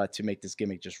 But to make this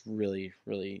gimmick just really,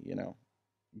 really,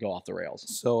 go off the rails.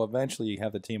 So eventually you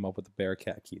have the team up with the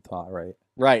Bearcat Keith Ha, right?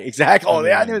 Right, exactly. Oh,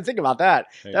 yeah, I didn't mean, even think about that.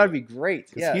 That would be great.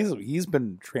 Yeah, he's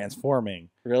been transforming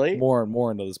really more and more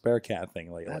into this Bearcat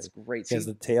thing lately. That's great. He has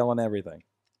the tail and everything.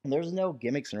 There's no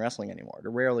gimmicks in wrestling anymore.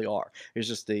 There rarely are. There's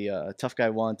just the tough guy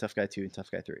 1, tough guy 2, and tough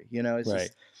guy 3. You know, it's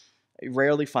just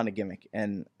rarely find a gimmick.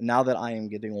 And now that I am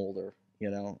getting older,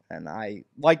 and I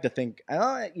like to think,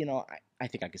 I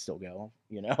think I could still go.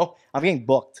 I'm getting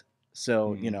booked.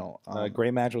 So,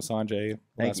 great match with Sanjay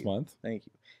last month. Thank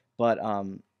you. But,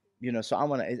 so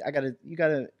you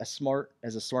gotta,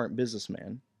 as a smart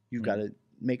businessman, you've got to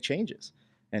make changes.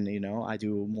 And, I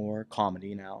do more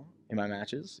comedy now in my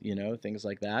matches, things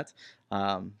like that.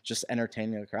 Just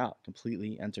entertaining the crowd,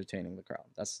 completely entertaining the crowd.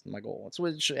 That's my goal. That's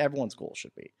what everyone's goal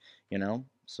should be,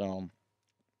 so.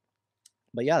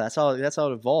 But yeah, that's how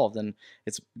it evolved, and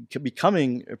it's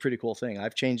becoming a pretty cool thing.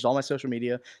 I've changed all my social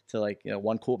media to my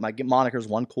moniker's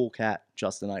One Cool Cat,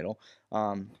 Justin Idol.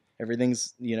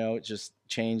 Everything's just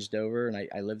changed over, and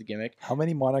I live the gimmick. How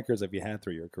many monikers have you had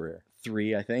through your career?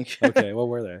 3, I think. Okay, what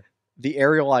were they? The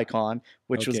aerial icon,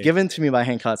 which was given to me by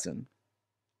Hank Hudson.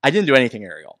 I didn't do anything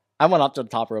aerial. I went up to the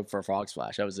top rope for a frog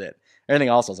splash. That was it. Everything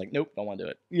else, I was like, nope, don't want to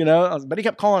do it. But he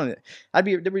kept calling it.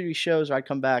 There would be shows where I'd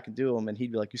come back and do them, and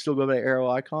he'd be like, "You still go by aerial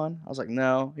icon?" I was like,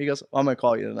 "No." He goes, "I'm gonna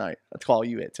call you tonight. Let's call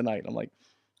you it tonight." I'm like,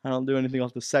 "I don't do anything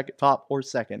off the second, top, or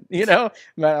second."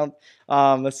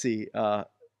 Let's see. No,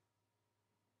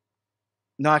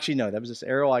 actually, no. That was just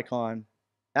aerial icon.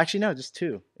 Actually, no, just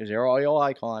 2. There's aerial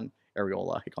icon.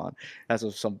 That's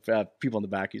what some people in the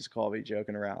back used to call me,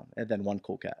 joking around, and then One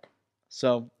Cool Cat.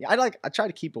 So yeah, I try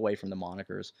to keep away from the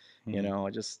monikers,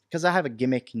 just because I have a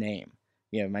gimmick name.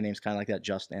 My name's kind of like that,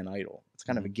 Just and Idol. It's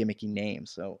kind of a gimmicky name,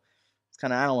 so it's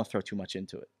kind of, I don't want to throw too much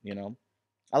into it.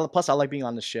 Plus I like being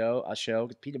on a show.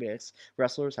 Because PWX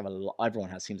wrestlers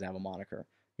everyone seems to have a moniker.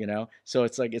 So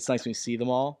it's like it's nice when you see them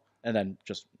all. And then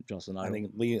just an idol. I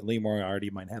think Lee Moriarty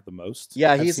might have the most.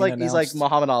 Yeah, he's like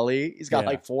Muhammad Ali. He's got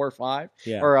like 4 or 5.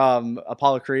 Yeah. Or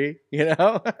Apollo Creed, Yeah,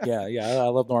 I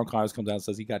love Norm Connors comes out and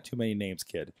says he got too many names,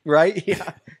 kid. Right?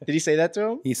 Yeah. Did he say that to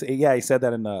him? He said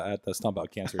that at the Stump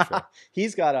Out Cancer show.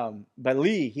 He's got but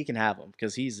Lee, he can have him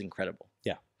because he's incredible.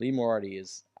 Yeah. Lee Moriarty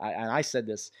is and I said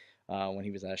this when he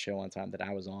was at a show one time that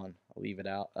I was on. I'll leave it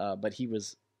out. But he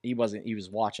was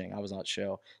watching. I was on that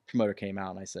show. Promoter came out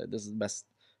and I said, "This is the best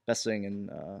thing in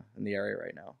the area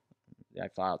right now." I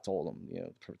told him,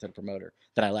 to the promoter.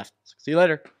 Then I left. See you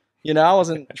later. I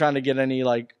wasn't trying to get any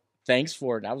thanks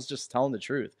for it. I was just telling the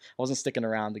truth. I wasn't sticking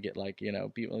around to get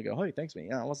people to go, "Hey, thanks me."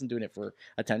 I wasn't doing it for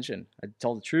attention. I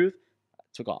told the truth. I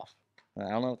took off. I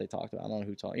don't know what they talked about. I don't know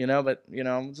who talked. But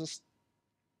just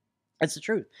it's the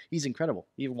truth. He's incredible.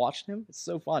 You've watched him. It's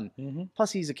so fun. Mm-hmm.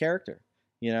 Plus, he's a character.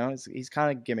 He's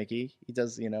kind of gimmicky. He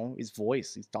does. His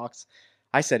voice. He talks.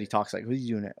 I said he talks like, "Who's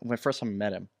you doing it?" When first time I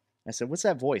met him, I said, "What's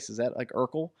that voice? Is that like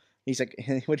Urkel?" He's like,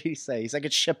 "What did he say?" He's like,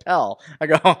 "It's Chappelle." I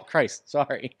go, "Oh Christ,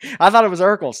 sorry. I thought it was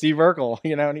Urkel, Steve Urkel."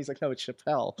 And he's like, "No, it's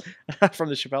Chappelle from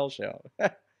the Chappelle Show."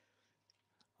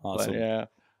 Awesome. But, yeah.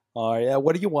 All right.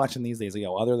 What are you watching these days?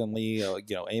 Other than Lee,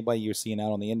 anybody you're seeing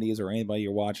out on the Indies or anybody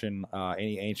you're watching,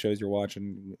 any shows you're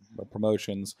watching,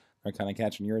 promotions are kind of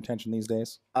catching your attention these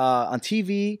days? On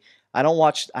TV, I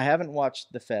haven't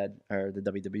watched the Fed or the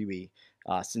WWE.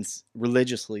 Since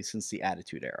the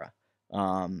Attitude Era.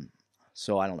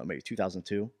 So I don't know, maybe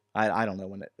 2002. I don't know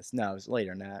when it's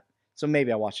later than that. So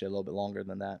maybe I watched it a little bit longer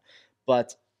than that.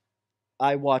 But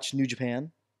I watch New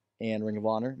Japan and Ring of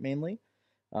Honor mainly.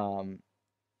 I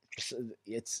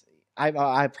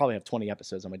probably have 20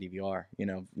 episodes on my DVR,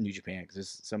 New Japan, because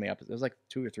there's so many episodes. There's like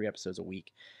 2 or 3 episodes a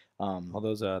week. All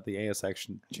those the ASX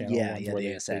channel yeah, ones yeah, where the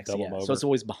they ASX, double them over. So it's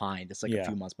always behind. It's like a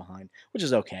few months behind, which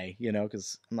is okay,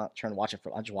 because I'm not trying to watch it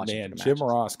I just watch it for the Jim matches.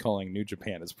 Ross calling New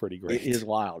Japan is pretty great. It is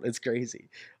wild. It's crazy.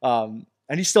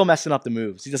 And he's still messing up the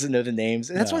moves. He doesn't know the names,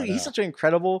 and that's why he's such an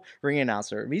incredible ring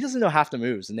announcer. He doesn't know half the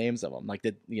moves, the names of them, like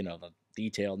the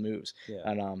detailed moves. Yeah.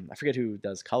 And I forget who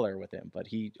does color with him, but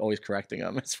he always correcting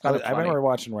them. It's kind of funny. I remember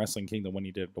watching Wrestling Kingdom when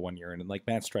he did the 1 year, and like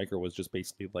Matt Stryker was just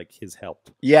basically like his help.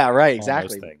 Yeah, right,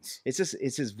 exactly. It's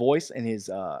his voice and his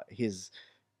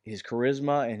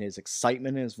charisma and his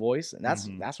excitement in his voice, and that's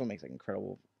what makes an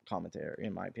incredible commentator,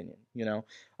 in my opinion.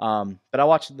 But I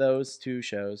watched those 2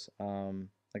 shows.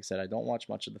 Like I said, I don't watch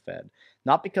much of the Fed.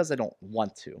 Not because I don't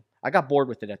want to. I got bored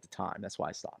with it at the time. That's why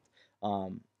I stopped.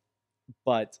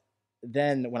 But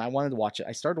then when I wanted to watch it,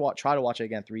 I started to try to watch it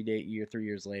again 3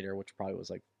 years later, which probably was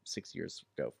like 6 years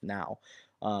ago now.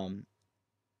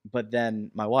 But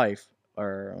then my wife,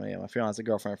 or my fiance,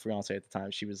 girlfriend, fiance at the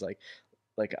time, she was like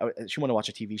she wanted to watch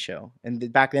a TV show,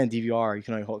 and back then DVR you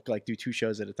can only like do 2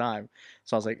 shows at a time.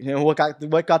 So I was like, what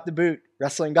got the boot?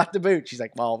 Wrestling got the boot. She's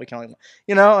like, well, we can only,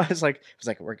 it's like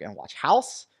we're gonna watch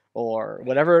House or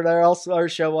whatever else our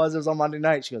show was. It was on Monday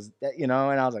night. She goes, and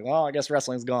I was like, well, I guess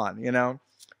wrestling's gone.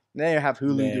 Then you have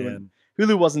Hulu doing.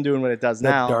 Hulu wasn't doing what it does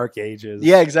now. Dark ages.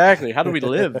 Yeah, exactly. How did we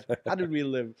live?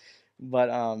 But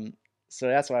so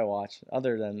that's what I watch.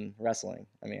 Other than wrestling,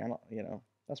 I mean, I don't,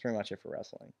 that's pretty much it for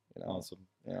wrestling. Awesome.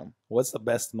 What's the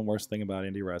best and the worst thing about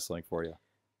indie wrestling for you?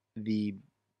 The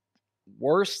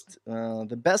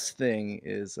best thing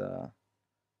is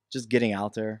just getting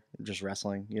out there, just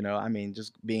wrestling. I mean,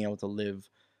 just being able to live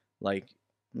like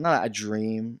not a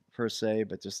dream per se,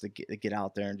 but just to get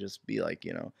out there and just be like,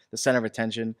 the center of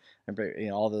attention, and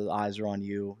all the eyes are on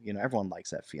you. Everyone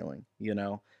likes that feeling.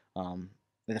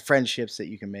 The friendships that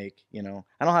you can make. I don't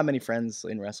have many friends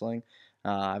in wrestling.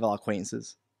 I have a lot of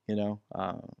acquaintances.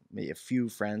 Maybe a few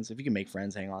friends. If you can make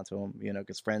friends, hang on to them.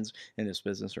 Because friends in this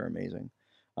business are amazing.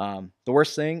 The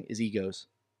worst thing is egos.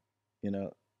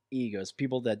 Egos.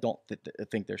 People that don't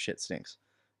think their shit stinks.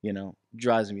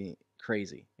 Drives me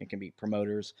crazy. It can be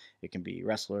promoters. It can be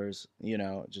wrestlers.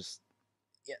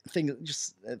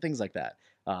 Things like that.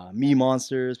 Me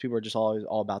monsters. People are just always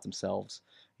all about themselves.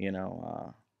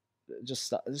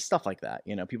 Just stuff like that.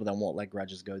 People that won't let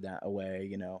grudges go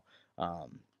away. I'm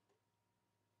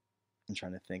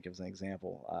trying to think of an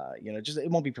example. Just it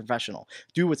won't be professional.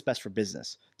 Do what's best for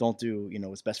business. Don't do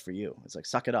what's best for you. It's like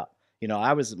suck it up.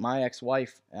 My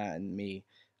ex-wife and me.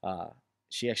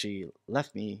 She actually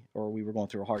left me, or we were going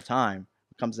through a hard time.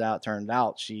 Turned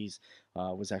out she's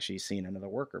was actually seeing another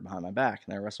worker behind my back,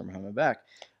 another wrestler behind my back,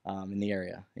 in the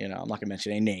area. I'm not gonna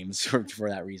mention any names for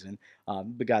that reason.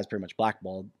 The guy's pretty much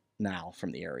blackballed now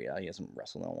from the area. He hasn't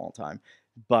wrestled in a long time,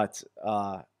 but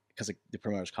because the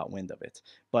promoters caught wind of it.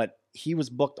 But he was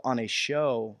booked on a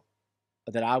show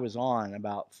that I was on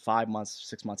about 5 months,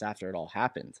 6 months after it all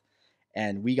happened,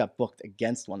 and we got booked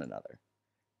against one another.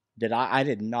 I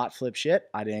did not flip shit.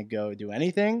 I didn't go do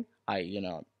anything. I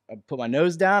put my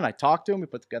nose down. I talked to him. We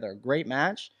put together a great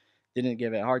match. Didn't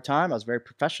give it a hard time. I was very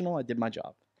professional. I did my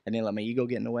job. I didn't let my ego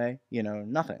get in the way.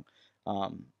 Nothing.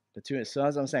 So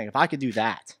as I'm saying, if I could do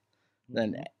that,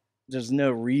 then there's no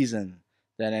reason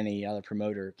that any other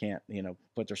promoter can't,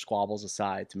 put their squabbles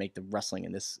aside to make the wrestling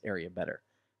in this area better.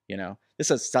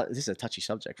 This is a touchy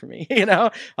subject for me.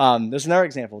 There's another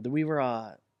example. We were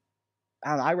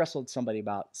I wrestled somebody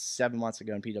about 7 months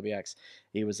ago in PWX.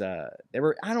 He was I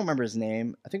don't remember his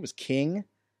name. I think it was King,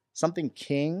 something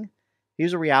King. He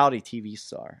was a reality TV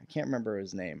star. I can't remember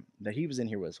his name. That he was in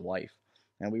here with his wife,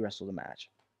 and we wrestled a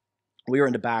match. We were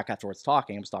in the back afterwards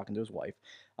talking. I was talking to his wife,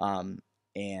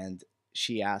 and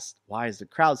she asked, "Why is the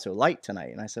crowd so light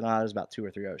tonight?" And I said, "There's about 2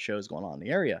 or 3 other shows going on in the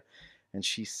area." And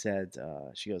she said,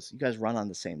 she goes, "You guys run on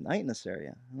the same night in this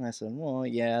area?" And I said, "Well,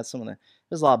 yeah, there's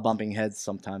a lot of bumping heads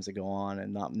sometimes that go on,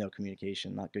 and not good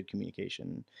communication.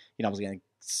 I was going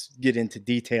to get into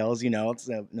details, it's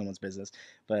no one's business."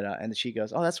 But, and she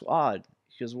goes, "Oh, that's odd."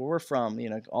 She goes, "Well, we're from,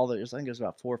 I think there's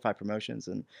about 4 or 5 promotions,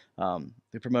 and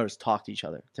the promoters talk to each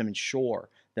other to ensure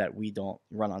that we don't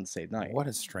run on the same night." What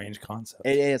a strange concept.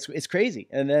 It's crazy.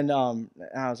 And then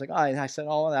I was like, I said,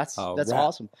 "Oh, that's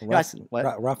awesome." I said,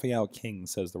 "What?" Raphael King,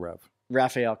 says the Rev.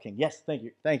 Raphael King. Yes, thank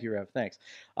you, Rev. Thanks.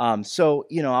 So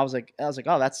I was like,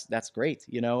 "Oh, that's great,"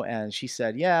 And she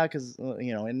said, "Yeah, because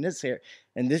in this here,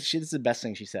 and this is the best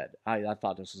thing she said. I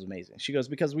thought this was amazing." She goes,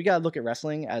 "Because we gotta look at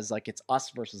wrestling as like it's us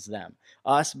versus them.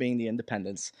 Us being the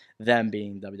independents, them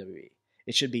being WWE.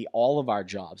 It should be all of our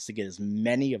jobs to get as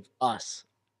many of us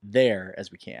there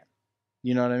as we can.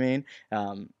 You know what I mean?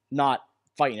 Not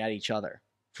fighting at each other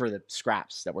for the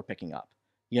scraps that we're picking up."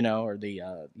 Or the,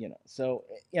 so,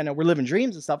 we're living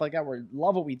dreams and stuff like that. We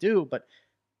love what we do, but,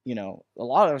 a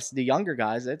lot of us, the younger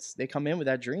guys, they come in with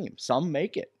that dream. Some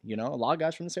make it, a lot of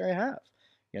guys from this area have,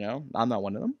 I'm not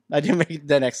one of them. I didn't make it to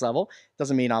the next level.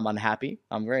 Doesn't mean I'm unhappy.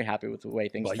 I'm very happy with the way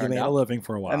things turned out. You made a living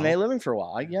for a while. I made a living for a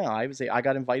while. I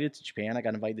got invited to Japan. I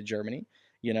got invited to Germany.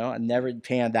 I never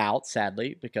panned out,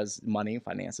 sadly, because money and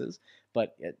finances,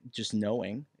 but just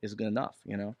knowing is good enough,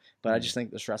 but I just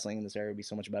think this wrestling in this area would be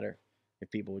so much better if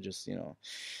people would just,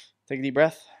 take a deep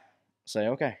breath, say,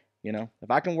 okay, if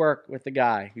I can work with the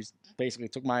guy who's basically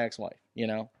took my ex-wife,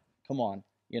 come on,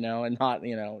 and not,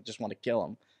 just want to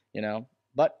kill him,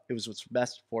 but it was what's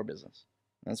best for business.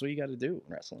 That's what you got to do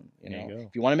in wrestling. There you go.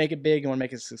 If you want to make it big, you want to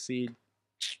make it succeed,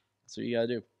 that's what you got to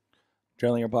do.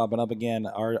 Trailing are popping up again.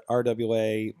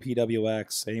 RWA,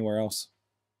 PWX, anywhere else?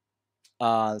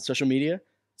 Social media.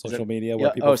 Social media. Where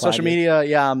Yeah. people find Social you? media.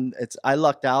 Yeah. I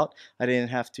lucked out. I didn't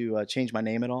have to change my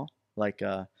name at all. Like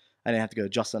I didn't have to go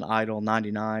Justin Idol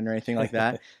 99 or anything like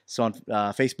that. So on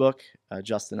Facebook,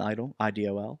 Justin Idol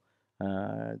IDOL.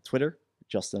 Twitter,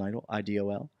 Justin Idol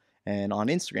IDOL. And on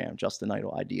Instagram, Justin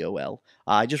Idol IDOL.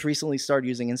 I just recently started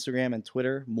using Instagram and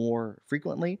Twitter more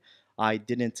frequently. I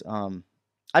didn't.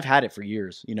 I've had it for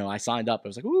years. I signed up. I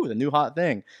was like, ooh, the new hot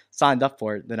thing. Signed up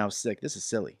for it. Then I was sick. This is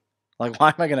silly. Like, why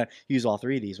am I going to use all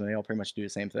three of these when they all pretty much do the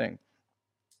same thing?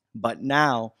 But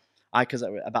now, because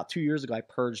about 2 years ago, I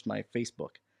purged my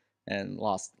Facebook and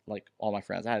lost like all my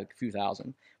friends. I had a few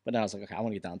thousand. But now I was like, okay, I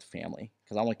want to get down to family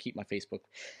because I want to keep my Facebook.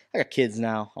 I got kids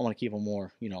now. I want to keep them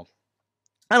more,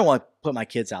 I don't want to put my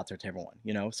kids out there to everyone,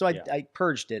 So I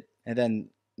purged it. And then,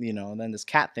 then this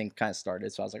cat thing kind of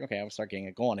started. So I was like, okay, I'll start getting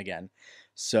it going again.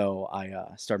 So I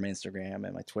started my Instagram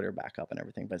and my Twitter back up and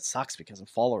everything. But it sucks because the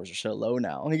followers are so low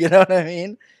now. You know what I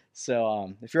mean?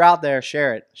 So if you're out there,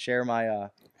 share it. Share my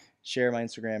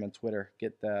Instagram and Twitter.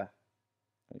 Get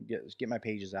my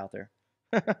pages out there.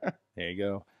 There you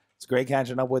go. It's great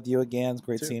catching up with you again. It's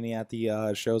great seeing you at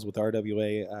the shows with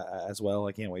RWA as well.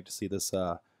 I can't wait to see this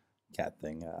cat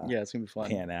thing it's gonna be fun.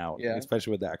 pan out, Yeah,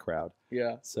 especially with that crowd.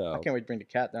 Yeah, so I can't wait to bring the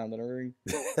cat down to the ring.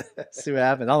 See what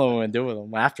happens. I don't know what I'm gonna do with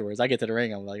him afterwards. I get to the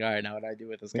ring, I'm like, all right, now what do I do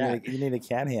with this cat? You need a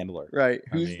cat handler, right?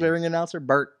 Who's the ring announcer?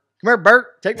 Bert. Come here,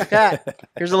 Bert. Take my cat.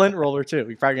 Here's a lint roller too.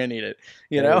 You're probably gonna need it.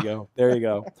 There you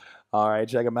go. All right,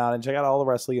 check them out and check out all the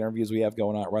wrestling interviews we have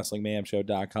going on at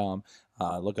WrestlingMayhemShow.com.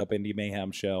 Look up Indy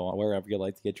Mayhem Show wherever you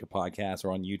like to get your podcasts,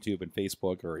 or on YouTube and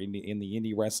Facebook, or in the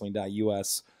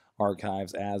IndyWrestling.us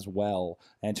archives as well.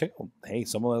 And check out, hey,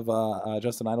 some of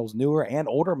Justin Idol's newer and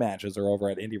older matches are over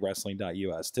at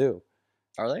IndyWrestling.us too.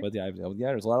 Are they? But yeah,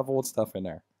 there's a lot of old stuff in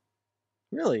there.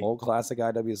 Really? Old classic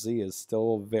IWC is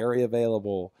still very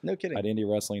available. No kidding. At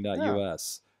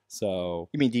IndyWrestling.us. So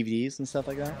you mean DVDs and stuff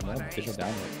like that? No, official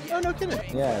download. Oh, no kidding.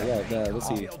 Yeah. Let's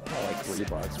see, like $3,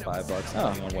 $5,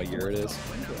 depending on what year it is.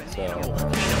 So. You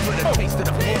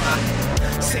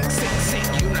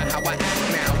know how I act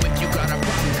now. If you got a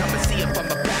problem, come and see if I'm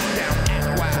a back down.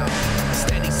 Act wild.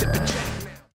 Steady sipping Jack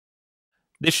now.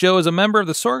 This show is a member of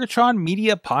the Sorgatron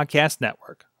Media Podcast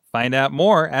Network. Find out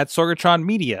more at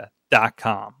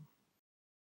sorgatronmedia.com.